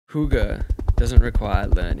Hygge doesn't require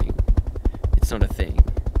learning. It's not a thing.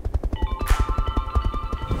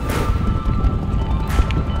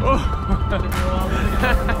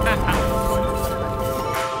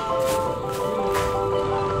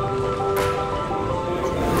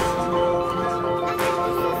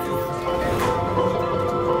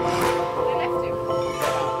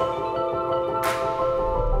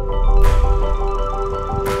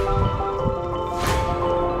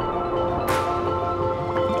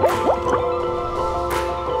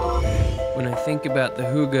 When I think about the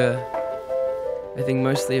hue-guh, I think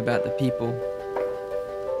mostly about the people.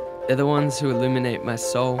 They're the ones who illuminate my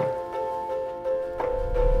soul.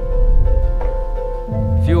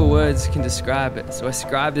 Fewer words can describe it, so I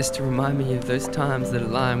scribe this to remind me of those times that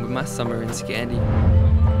align with my summer in Scandi.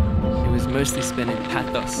 It was mostly spent in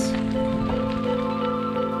pathos.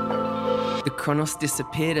 The chronos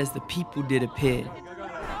disappeared as the people did appear.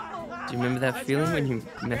 Do you remember that feeling when you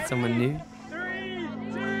met someone new?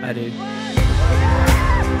 I do.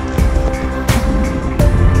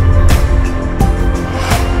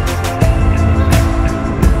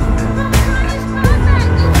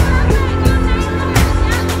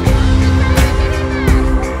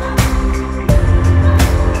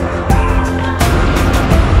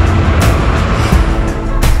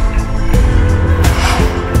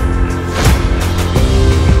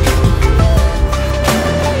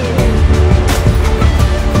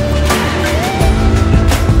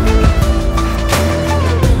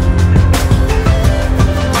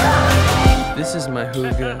 This is my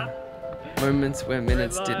hygge. Moments where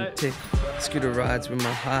minutes didn't tick. Scooter rides were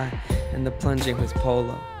my high, and the plunging was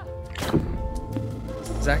polar.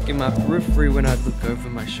 Zack in my periphery when I'd look over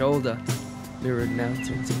my shoulder. Mirrored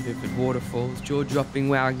mountains and vivid waterfalls, jaw-dropping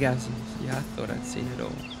wow-gasms. Yeah, I thought I'd seen it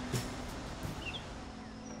all.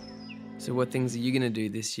 So what things are you gonna do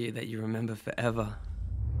this year that you remember forever?